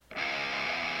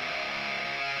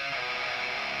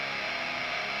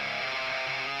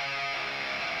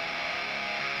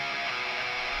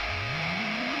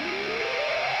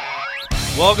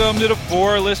Welcome to the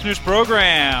Four Listeners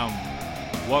Program.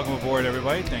 Welcome aboard,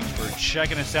 everybody. Thanks for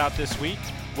checking us out this week.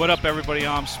 What up, everybody?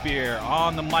 I'm Spear.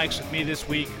 On the mics with me this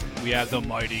week, we have the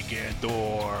mighty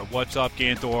Ganthor. What's up,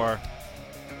 Ganthor?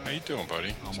 How you doing,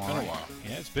 buddy? It's been a while.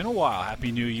 Yeah, it's been a while.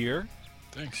 Happy New Year.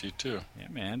 Thanks, you too. Yeah,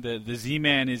 man. The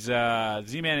Z-Man is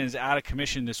out of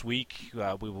commission this week.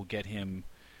 We will get him.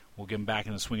 We'll get him back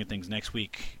in the swing of things next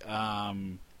week.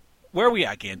 Where are we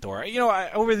at, Ganthor? You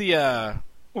know,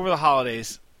 over the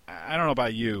holidays, I don't know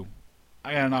about you,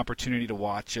 I got an opportunity to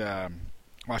watch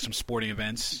some sporting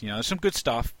events. You know, there's some good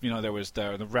stuff. You know, there was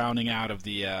the rounding out of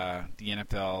the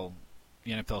NFL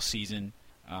season.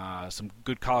 Some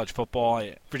good college football.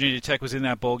 Virginia Tech was in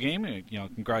that bowl game. You know,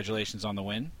 congratulations on the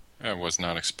win. I was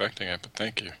not expecting it, but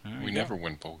thank you. We never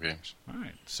win bowl games. All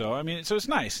right. So I mean, so it's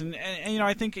nice, and you know,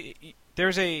 I think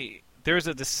there's a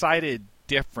decided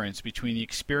difference between the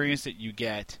experience that you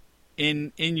get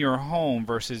in your home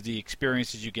versus the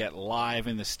experiences you get live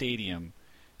in the stadium.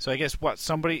 So I guess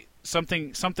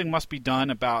something must be done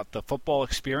about the football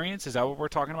experience. Is that what we're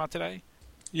talking about today?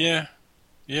 Yeah,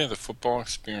 the football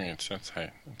experience. That's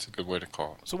a good way to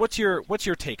call it. So what's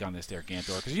your take on this, there,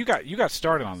 Ganthor? Because you got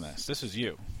started on this. This is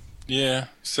you. Yeah.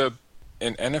 So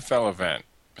an NFL event,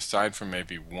 aside from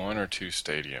maybe one or two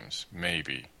stadiums,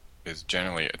 is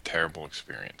generally a terrible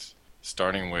experience.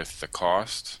 Starting with the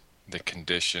cost, the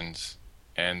conditions,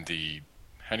 and the,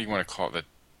 how do you want to call it,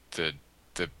 the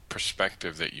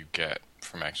perspective that you get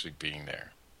from actually being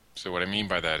there. So what I mean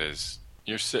by that is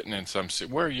you're sitting in some seat.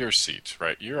 Where are your seats,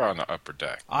 right? You're on the upper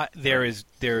deck. There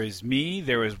is me,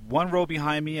 there is one row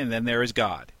behind me, and then there is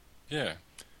God. Yeah.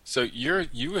 So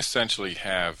you essentially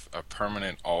have a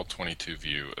permanent all-22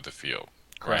 view of the field,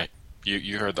 right?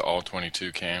 You heard the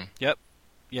all-22 cam? Yep.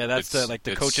 Yeah, that's the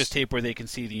coach's tape where they can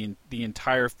see the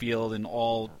entire field and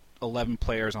all 11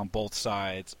 players on both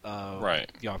sides of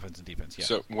the offense and defense. Yeah.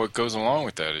 So what goes along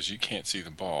with that is you can't see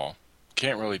the ball.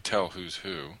 Can't really tell who's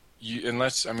who.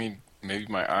 Maybe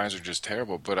my eyes are just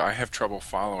terrible, but I have trouble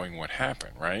following what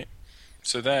happened, right?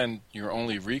 So then your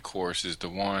only recourse is to,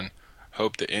 one,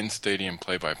 hope the in-stadium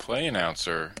play-by-play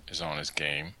announcer is on his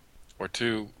game, or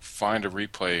two, find a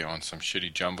replay on some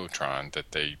shitty jumbotron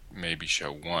that they maybe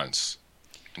show once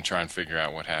and try and figure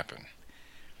out what happened.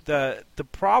 The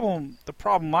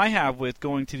problem I have with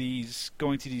going to these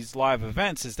live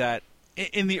events is that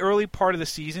in the early part of the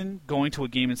season, going to a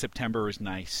game in September is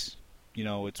nice. You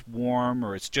know, it's warm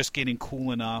or it's just getting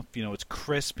cool enough. You know, it's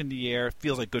crisp in the air. It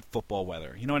feels like good football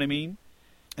weather. You know what I mean?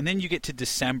 And then you get to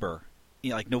December, you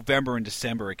know, like November and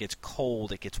December, it gets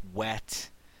cold, it gets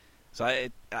wet. So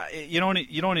you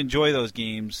don't enjoy those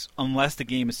games unless the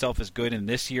game itself is good. And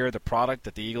this year, the product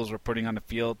that the Eagles were putting on the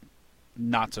field,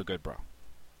 not so good, bro.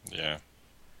 Yeah.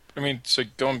 I mean, so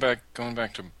going back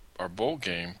to our bowl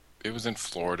game, it was in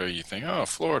Florida. You think, oh,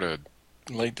 Florida,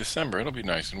 late December, it'll be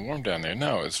nice and warm down there.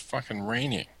 No, it's fucking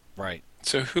raining. Right.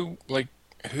 So who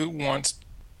wants?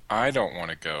 I don't want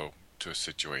to go to a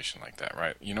situation like that,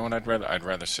 right? You know what I'd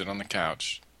rather sit on the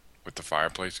couch with the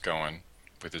fireplace going,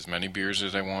 with as many beers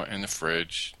as I want in the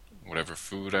fridge, whatever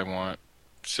food I want,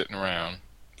 sitting around,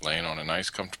 laying on a nice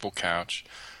comfortable couch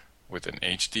with an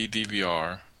HD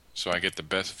DVR, so I get the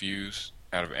best views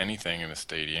out of anything in the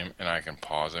stadium, and I can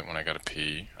pause it when I gotta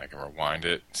pee, I can rewind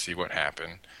it, see what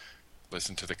happened,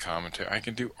 listen to the commentary. I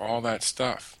can do all that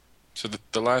stuff. So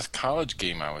the last college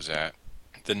game I was at,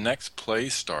 the next play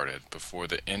started before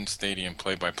the in-stadium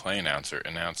play-by-play announcer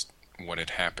announced what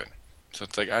had happened. So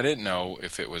it's like I didn't know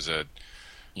if it was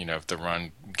if the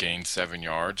run gained 7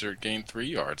 yards or gained 3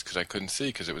 yards because I couldn't see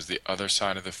because it was the other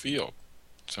side of the field.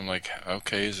 So I'm like,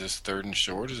 okay, is this third and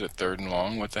short? Is it third and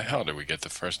long? What the hell? Did we get the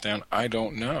first down? I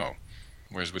don't know.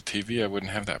 Whereas with TV, I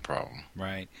wouldn't have that problem.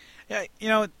 Right. Yeah, you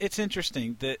know, it's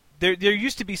interesting that there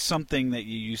used to be something that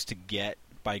you used to get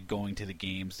by going to the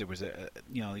games. There was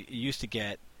you used to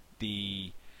get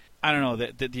the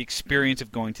experience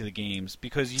of going to the games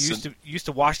because you used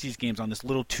to watch these games on this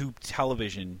little tube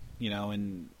television, you know,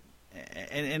 and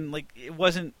like it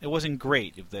wasn't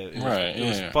great. It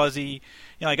was fuzzy.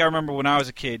 You know, like I remember when I was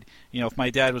a kid, you know, if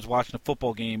my dad was watching a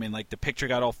football game and like the picture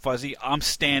got all fuzzy, I'm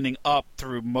standing up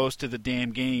through most of the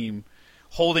damn game,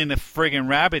 holding the friggin'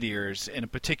 rabbit ears in a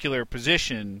particular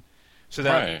position. So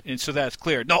that and so that's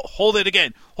clear. No, hold it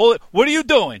again. Hold it. What are you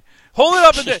doing? Hold it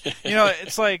up. You know,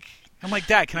 it's like I'm like,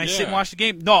 Dad, can I sit and watch the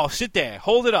game? No, sit there.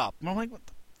 Hold it up. And I'm like,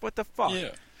 what the fuck?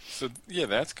 Yeah. So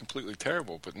that's completely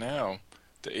terrible. But now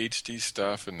the HD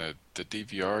stuff and the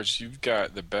DVRs, you've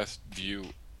got the best view.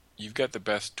 You've got the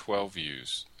best 12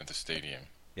 views at the stadium.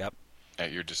 Yep.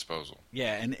 At your disposal.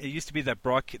 Yeah, and it used to be that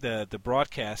the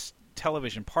broadcast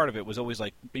television part of it was always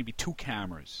like maybe 2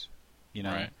 cameras, you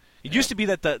know. Right. It used to be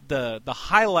that the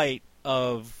highlight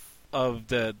of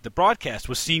the broadcast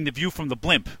was seeing the view from the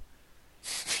blimp.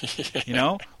 You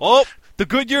know, oh, the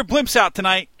Goodyear blimp's out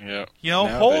tonight. Yeah. You know,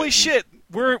 holy shit,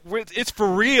 we're it's for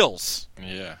reals.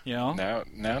 Yeah. You know.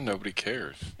 Now nobody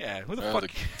cares. Yeah. Who the fuck?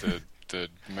 The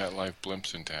MetLife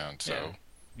blimp's in town. So.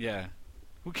 Yeah.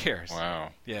 Who cares?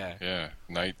 Wow. Yeah. Yeah.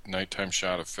 Nighttime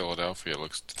shot of Philadelphia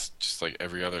looks just like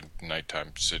every other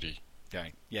nighttime city.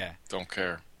 Right. Yeah. Don't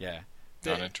care. Yeah.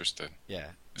 Not interested. Yeah.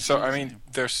 So I mean,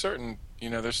 there's certain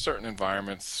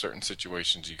environments, certain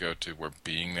situations you go to where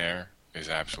being there is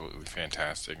absolutely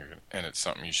fantastic, and it's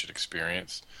something you should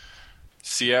experience.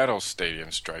 Seattle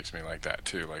Stadium strikes me like that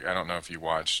too. Like, I don't know if you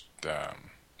watched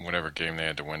whatever game they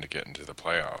had to win to get into the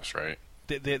playoffs, right?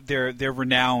 They're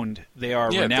renowned. They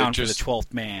are renowned for the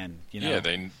 12th man. You know?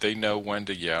 Yeah, they know when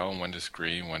to yell and when to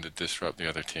scream, when to disrupt the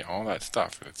other team, all that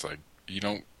stuff. And it's like you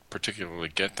don't particularly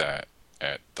get that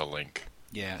at the Link.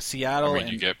 Yeah, Seattle. I mean,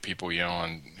 you get people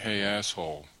yelling, "Hey,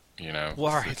 asshole!" You know,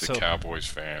 well, right, it's a Cowboys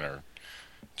fan or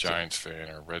Giants fan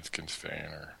or Redskins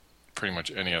fan or pretty much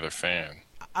any other fan.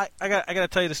 I got to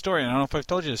tell you the story. And I don't know if I've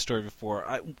told you the story before.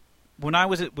 When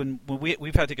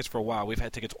we've had tickets for a while. We've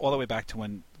had tickets all the way back to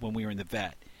when we were in the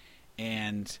vet.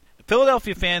 And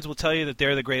Philadelphia fans will tell you that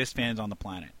they're the greatest fans on the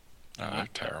planet. Oh, they're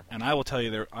terrible. And I will tell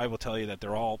you that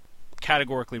they're all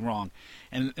categorically wrong.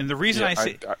 And the reason I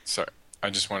say sorry, I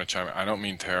just want to chime in. I don't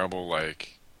mean terrible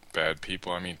like bad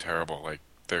people. I mean terrible like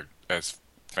they're as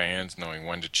fans knowing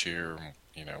when to cheer,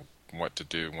 you know, what to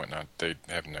do and whatnot. They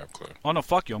have no clue. Oh no,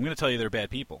 fuck you! I'm going to tell you they're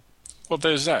bad people. Well,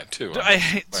 there's that too.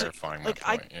 Clarifying my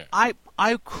point. Yeah.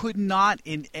 I could not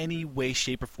in any way,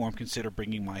 shape, or form consider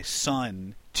bringing my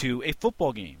son to a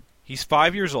football game. He's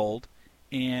 5 years old,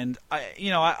 and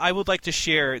I would like to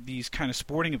share these kind of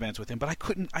sporting events with him, but I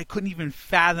couldn't even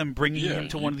fathom bringing him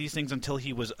to one of these things until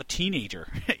he was a teenager.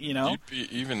 You know,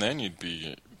 even then you'd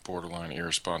be borderline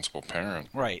irresponsible parent.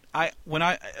 Right. A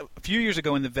few years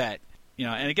ago in the vet. You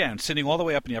know, and again, sitting all the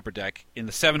way up in the upper deck in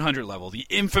the 700 level, the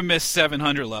infamous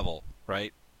 700 level,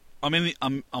 right?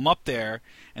 I'm up there,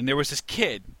 and there was this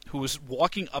kid who was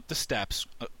walking up the steps,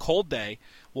 a cold day,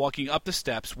 walking up the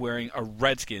steps wearing a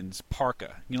Redskins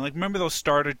parka. You know, like remember those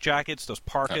starter jackets, those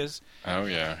parkas? Oh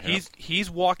yeah. Yep. He's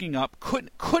walking up.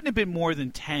 Couldn't have been more than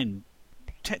 10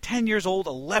 years old,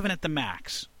 11 at the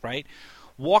max, right?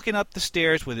 Walking up the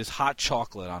stairs with his hot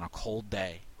chocolate on a cold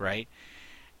day, right?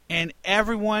 And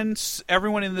everyone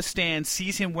in the stand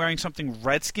sees him wearing something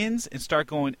Redskins and start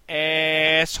going,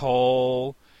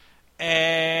 asshole,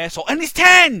 asshole. And he's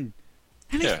 10!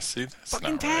 And yeah, see, that's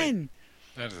fucking not 10. Right.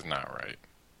 That is not right.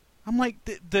 I'm like,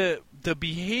 the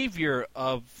behavior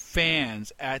of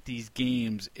fans at these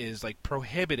games is like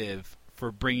prohibitive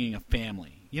for bringing a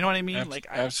family. You know what I mean?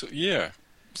 Absolutely, yeah.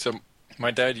 So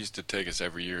my dad used to take us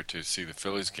every year to see the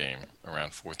Phillies game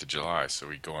around 4th of July, so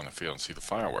we'd go on the field and see the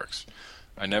fireworks.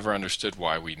 I never understood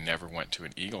why we never went to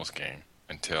an Eagles game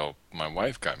until my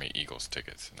wife got me Eagles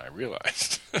tickets, and I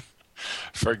realized,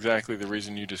 for exactly the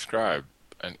reason you described,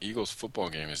 an Eagles football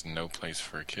game is no place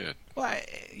for a kid. Well,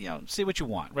 say what you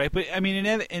want, right? But I mean,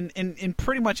 in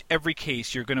pretty much every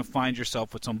case, you're going to find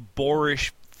yourself with some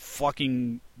boorish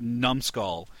fucking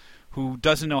numbskull who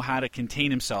doesn't know how to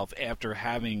contain himself after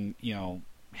having,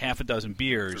 half a dozen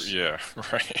beers. Yeah,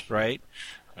 right. Right?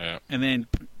 Yeah. And then,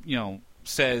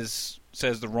 says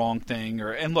the wrong thing.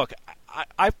 And look,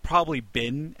 I've probably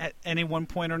been at any one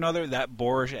point or another that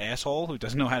boorish asshole who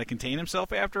doesn't know how to contain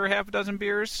himself after half a dozen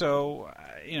beers. So,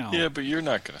 Yeah, but you're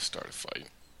not going to start a fight.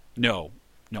 No,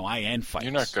 I end fights.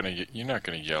 You're not going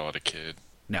to yell at a kid.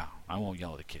 No, I won't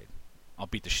yell at a kid. I'll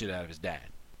beat the shit out of his dad.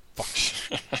 Fuck.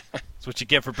 That's what you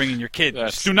get for bringing your kid.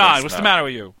 What's the matter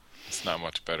with you? It's not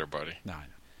much better, buddy. No.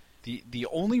 The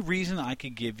only reason I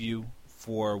could give you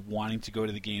for wanting to go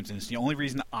to the games, and it's the only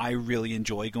reason I really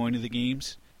enjoy going to the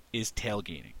games, is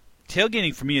tailgating.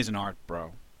 Tailgating for me is an art,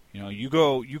 bro. You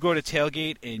go to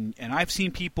tailgate, and I've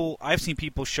seen people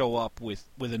show up with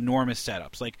enormous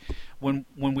setups. Like when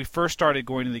we first started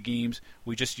going to the games,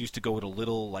 we just used to go with a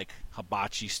little like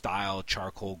hibachi style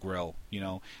charcoal grill.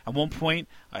 At one point,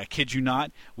 I kid you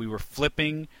not, we were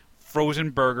flipping frozen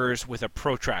burgers with a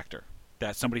protractor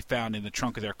that somebody found in the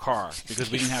trunk of their car because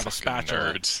we didn't have a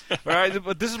spatula. Nerds. Right,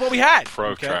 but this is what we had.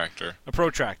 Protractor. Okay? A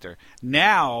protractor.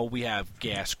 Now we have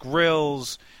gas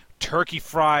grills, turkey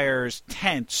fryers,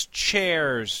 tents,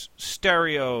 chairs,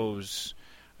 stereos,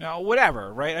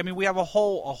 whatever, right? I mean, we have a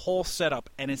whole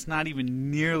setup, and it's not even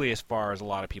nearly as far as a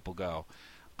lot of people go.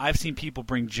 I've seen people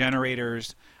bring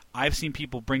generators. I've seen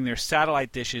people bring their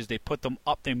satellite dishes. They put them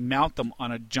up. They mount them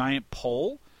on a giant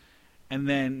pole, and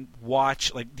then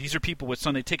watch. Like, these are people with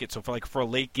Sunday tickets. So for a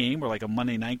late game or like a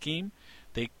Monday night game,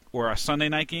 or a Sunday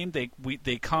night game, they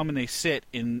come and they sit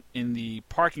in the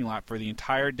parking lot for the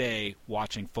entire day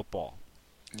watching football.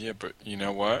 Yeah, but you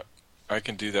know what? I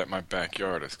can do that in my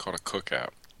backyard. It's called a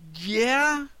cookout.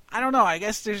 Yeah, I don't know. I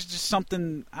guess there's just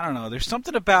something. I don't know. There's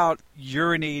something about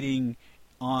urinating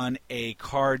on a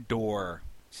car door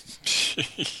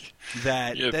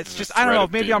that's just. I don't know.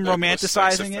 Maybe I'm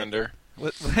romanticizing it.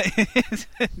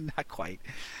 Not quite.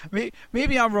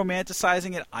 Maybe I'm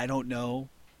romanticizing it. I don't know.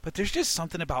 But there's just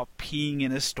something about peeing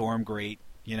in a storm grate.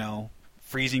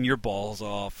 Freezing your balls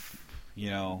off.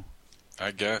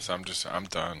 I guess I'm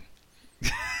done.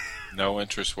 No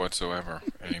interest whatsoever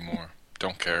anymore.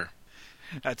 Don't care.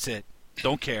 That's it.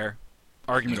 Don't care.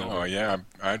 Argument over. Oh yeah,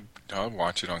 I'll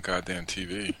watch it on goddamn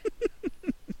TV.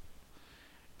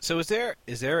 So is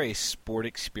there a sport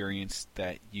experience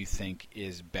that you think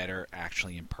is better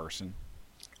actually in person?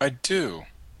 I do,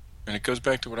 and it goes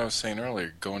back to what I was saying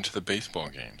earlier. Going to the baseball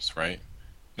games, right?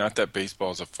 Not that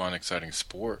baseball is a fun, exciting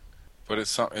sport, but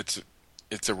it's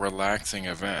a relaxing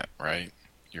event, right?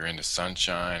 You're in the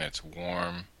sunshine. It's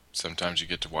warm. Sometimes you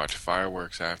get to watch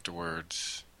fireworks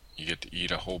afterwards. You get to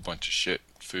eat a whole bunch of shit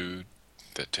food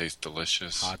that tastes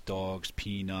delicious. Hot dogs,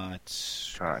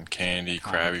 peanuts, cotton candy,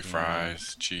 Krabby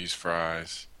fries, cheese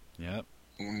fries. Yep.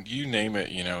 You name it,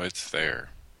 it's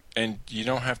there. And you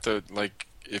don't have to,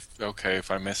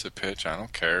 if I miss a pitch, I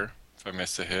don't care. If I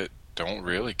miss a hit, don't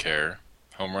really care.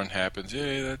 Home run happens,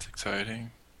 yay, that's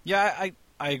exciting. Yeah,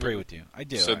 I agree with you. I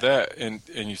do. So that, and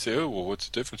you say, oh, well, what's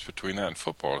the difference between that and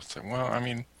football? It's like, well, I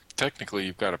mean, technically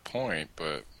you've got a point,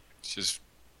 but it's just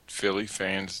Philly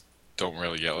fans don't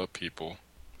really yell at people.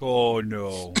 Oh,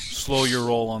 no. Slow your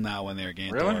roll on that one there,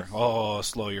 Ganthor. Really? Oh,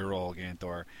 slow your roll,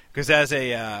 Ganthor. Because as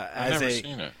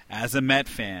a Met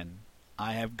fan,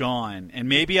 I have gone, and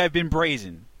maybe I've been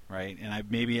brazen, right? And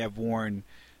maybe I've worn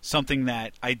something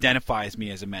that identifies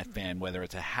me as a Met fan, whether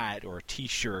it's a hat or a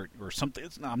T-shirt or something.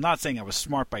 I'm not saying I was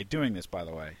smart by doing this, by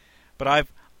the way, but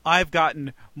I've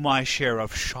gotten my share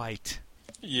of shite.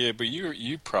 Yeah, but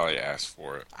you probably asked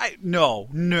for it. No.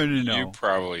 You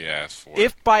probably asked for it.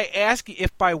 If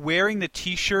by wearing the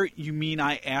T-shirt you mean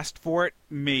I asked for it,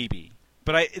 maybe.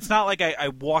 But it's not like I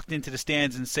walked into the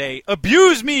stands and say,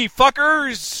 "Abuse me,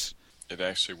 fuckers." It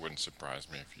actually wouldn't surprise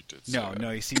me if you did say that. No,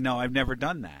 you see, no, I've never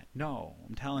done that. No,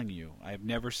 I'm telling you, I've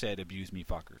never said "abuse me,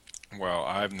 fuckers." Well,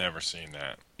 I've never seen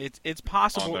that. It's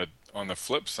possible. On the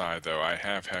flip side, though, I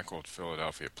have heckled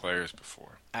Philadelphia players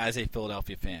before. As a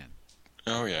Philadelphia fan.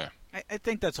 Oh, yeah. I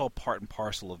think that's all part and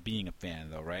parcel of being a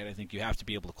fan, though, right? I think you have to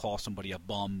be able to call somebody a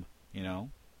bum, Yeah.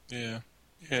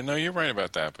 Yeah, no, you're right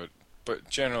about that, but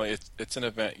generally it's an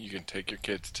event you can take your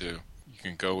kids to. You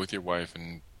can go with your wife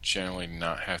and generally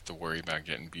not have to worry about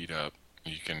getting beat up.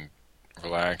 You can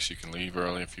relax, you can leave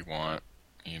early if you want.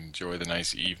 You enjoy the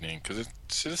nice evening, because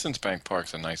Citizens Bank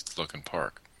Park's a nice looking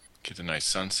park. Get a nice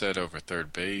sunset over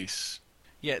third base.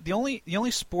 Yeah, the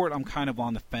only sport I'm kind of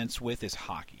on the fence with is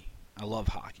hockey. I love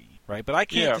hockey, right? But I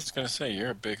can't. Yeah, I was going to say,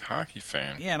 you're a big hockey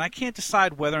fan. Yeah, and I can't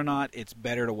decide whether or not it's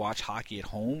better to watch hockey at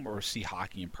home or see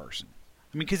hockey in person.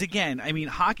 I mean, because again,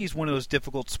 hockey is one of those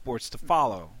difficult sports to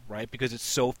follow, right? Because it's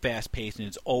so fast-paced and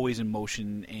it's always in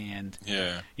motion, and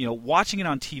watching it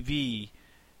on TV,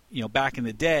 back in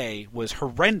the day was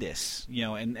horrendous,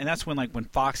 and that's when when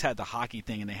Fox had the hockey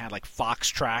thing and they had Fox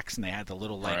tracks and they had the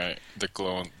little right, the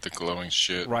glowing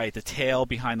shit, right, the tail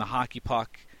behind the hockey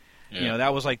puck. Yeah.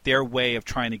 That was their way of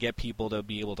trying to get people to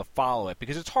be able to follow it,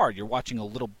 because it's hard. You're watching a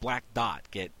little black dot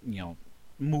get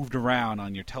moved around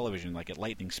on your television at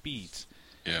lightning speeds.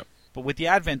 Yeah. But with the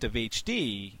advent of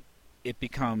HD, it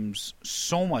becomes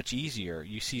so much easier.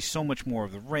 You see so much more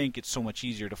of the rink. It's so much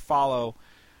easier to follow.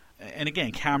 And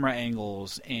again, camera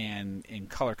angles and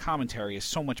color commentary is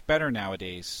so much better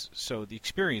nowadays. So the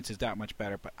experience is that much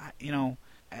better. But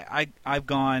I've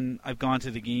gone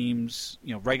to the games,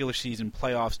 regular season,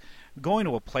 playoffs. Going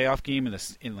to a playoff game in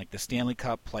the Stanley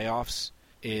Cup playoffs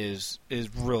is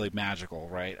really magical,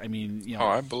 right? I mean, Oh,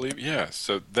 I believe, yeah.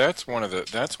 So that's one of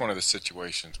the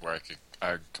situations where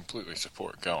I completely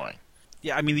support going.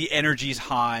 Yeah, I mean the energy's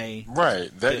high. Right.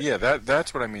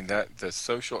 That's what I mean. That the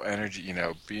social energy,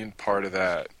 being part of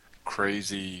that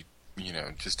crazy,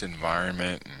 just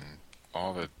environment and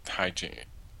all the hygiene,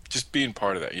 just being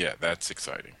part of that. Yeah, that's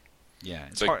exciting. Yeah,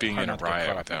 it's like being in a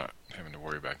riot without having to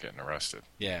worry about getting arrested.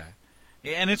 Yeah.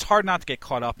 And it's hard not to get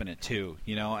caught up in it too,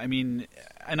 I mean,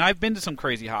 and I've been to some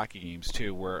crazy hockey games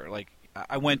too, where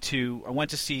I went to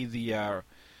see the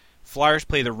Flyers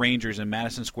play the Rangers in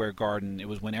Madison Square Garden. It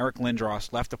was when Eric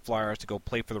Lindros left the Flyers to go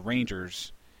play for the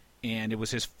Rangers, and it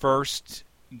was his first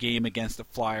game against the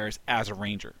Flyers as a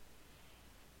Ranger.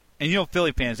 And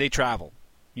Philly fans, they travel,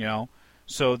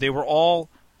 so they were all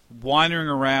wandering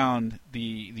around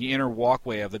the inner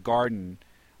walkway of the Garden,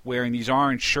 wearing these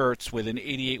orange shirts with an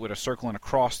 88 with a circle and a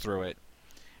cross through it,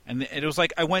 and it was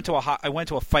like I went to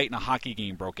a fight and a hockey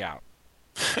game broke out.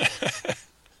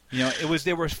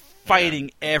 There was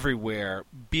fighting everywhere,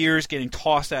 beers getting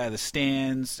tossed out of the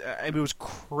stands. It was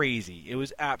crazy. It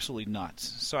was absolutely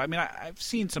nuts. So I mean, I've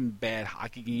seen some bad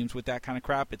hockey games with that kind of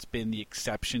crap. It's been the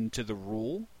exception to the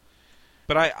rule.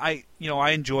 But I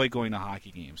enjoy going to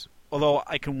hockey games. Although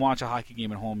I can watch a hockey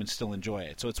game at home and still enjoy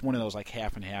it. So it's one of those like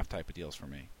half and half type of deals for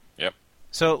me. Yep.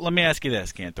 So let me ask you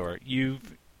this, Ganthor. You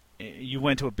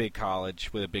went to a big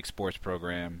college with a big sports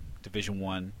program, Division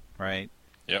I, right?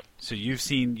 Yep. So you've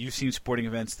seen sporting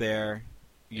events there.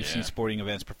 You've seen sporting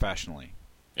events professionally.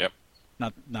 Yep.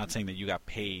 Not saying that you got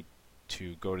paid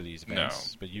to go to these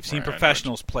events, but you've seen Right,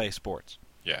 professionals play sports.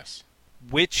 Yes.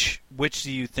 Which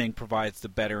do you think provides the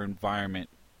better environment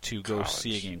to go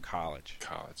see a game? College,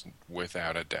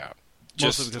 without a doubt.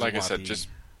 Mostly Just like I said, just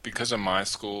because of my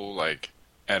school, like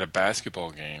at a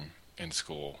basketball game in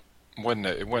school,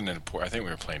 it wasn't important. I think we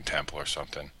were playing Temple or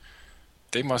something.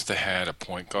 They must have had a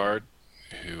point guard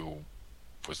who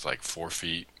was like 4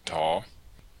 feet tall.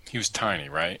 He was tiny,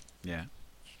 right? Yeah.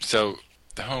 So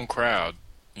the home crowd,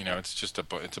 it's a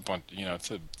bunch,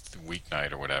 it's a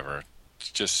weeknight or whatever. It's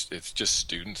just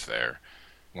students there.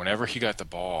 Whenever he got the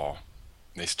ball,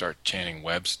 they start chanting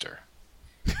Webster.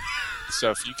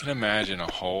 So if you can imagine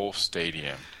a whole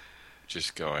stadium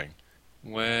just going,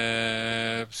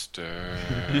 Webster,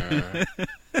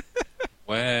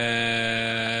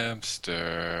 Webster.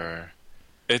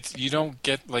 You don't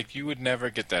get, like, you would never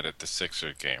get that at the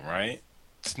Sixers game, right?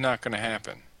 It's not going to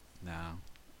happen. No.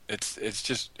 It's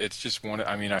just one.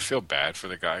 I mean, I feel bad for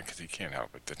the guy because he can't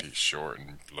help it that he's short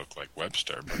and look like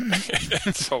Webster, but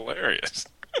it's hilarious.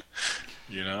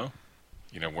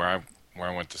 Where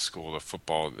I went to school, the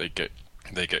football they get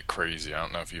crazy. I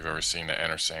don't know if you've ever seen the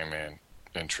Enter Sandman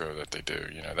intro that they do.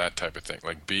 That type of thing.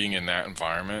 Like being in that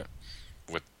environment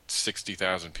with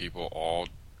 60,000 people all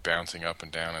bouncing up and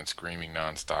down and screaming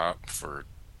nonstop for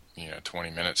 20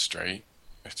 minutes straight.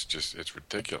 It's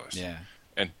ridiculous. Yeah.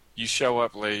 And you show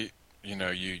up late, you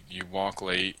walk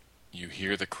late, you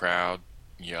hear the crowd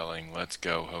yelling, "Let's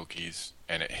go Hokies,"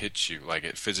 and it hits you, like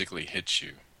it physically hits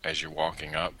you as you're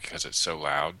walking up because it's so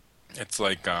loud. It's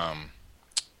like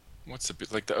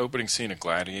like the opening scene of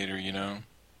Gladiator,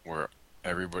 where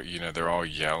everybody, they're all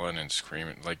yelling and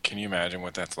screaming. Like, can you imagine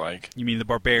what that's like? You mean the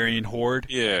barbarian horde?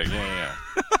 Yeah.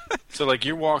 So like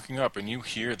you're walking up and you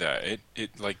hear that,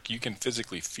 it like you can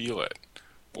physically feel it.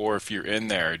 Or if you're in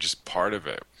there, just part of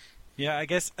it. Yeah, I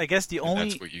guess that's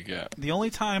what you get. The only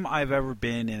time I've ever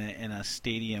been in a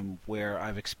stadium where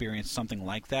I've experienced something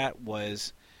like that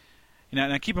was,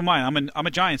 now keep in mind I'm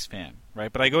a Giants fan,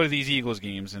 right? But I go to these Eagles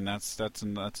games, and that's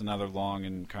another long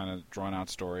and kind of drawn out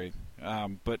story.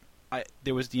 But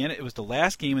it was the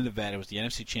last game in the vet. It was the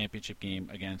NFC Championship game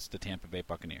against the Tampa Bay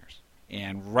Buccaneers,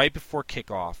 and right before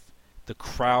kickoff, the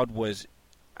crowd was.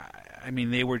 I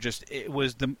mean, they were just. It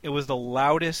was the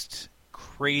loudest,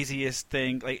 craziest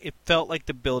thing. Like it felt like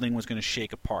the building was going to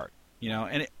shake apart.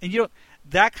 And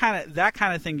that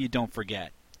kind of thing you don't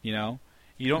forget. You don't.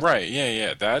 Right.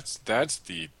 Yeah. That's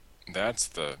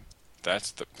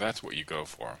what you go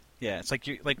for. Yeah, it's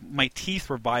like my teeth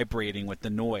were vibrating with the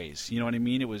noise. You know what I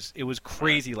mean? It was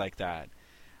crazy like that.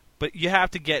 But you have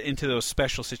to get into those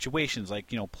special situations, like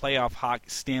playoff hockey,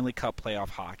 Stanley Cup playoff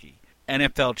hockey.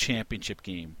 NFL championship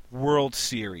game, World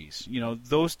Series,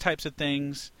 those types of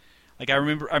things. Like I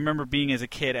remember being as a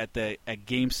kid at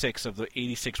Game 6 of the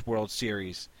 '86 World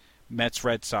Series, Mets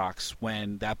Red Sox,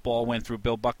 when that ball went through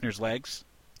Bill Buckner's legs.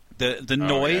 The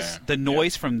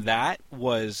noise from that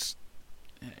was,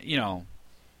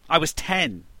 I was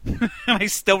 10, and I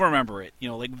still remember it,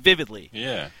 like vividly.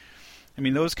 Yeah. I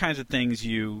mean, those kinds of things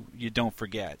you don't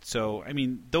forget. So, I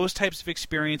mean, those types of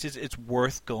experiences, it's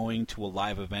worth going to a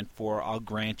live event for. I'll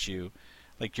grant you,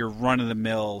 like your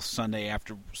run-of-the-mill Sunday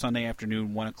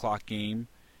afternoon 1:00 game,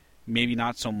 maybe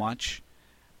not so much.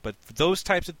 But for those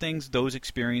types of things, those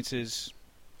experiences,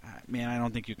 man, I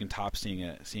don't think you can top seeing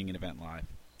an event live.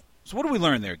 So, what do we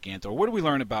learn there, Ganthor? What do we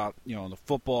learn about the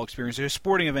football experience, or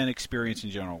sporting event experience in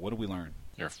general? What do we learn?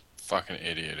 You're a fucking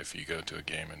idiot if you go to a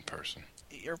game in person.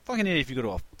 You're a fucking idiot if you go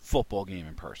to a football game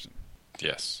in person.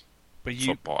 Yes. But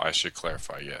football, I should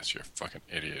clarify, yes, you're a fucking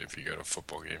idiot if you go to a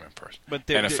football game in person. But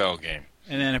NFL game.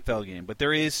 An NFL game. But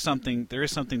there is something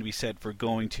to be said for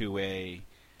going to a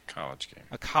college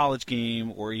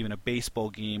game, or even a baseball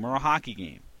game, or a hockey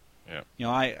game.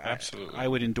 Yeah. Absolutely. I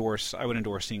would endorse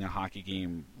seeing a hockey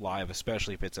game live,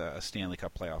 especially if it's a Stanley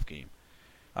Cup playoff game.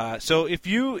 So if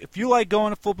you like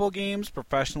going to football games,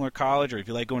 professional or college, or if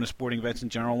you like going to sporting events in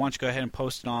general, why don't you go ahead and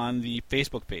post it on the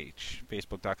Facebook page,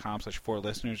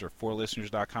 facebook.com/4listeners or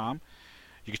 4listeners.com.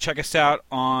 You can check us out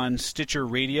on Stitcher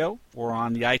Radio or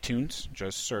on the iTunes.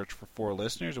 Just search for 4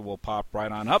 Listeners and we'll pop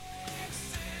right on up.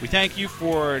 We thank you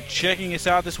for checking us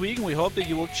out this week, and we hope that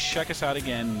you will check us out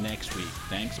again next week.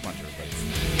 Thanks a bunch, everybody.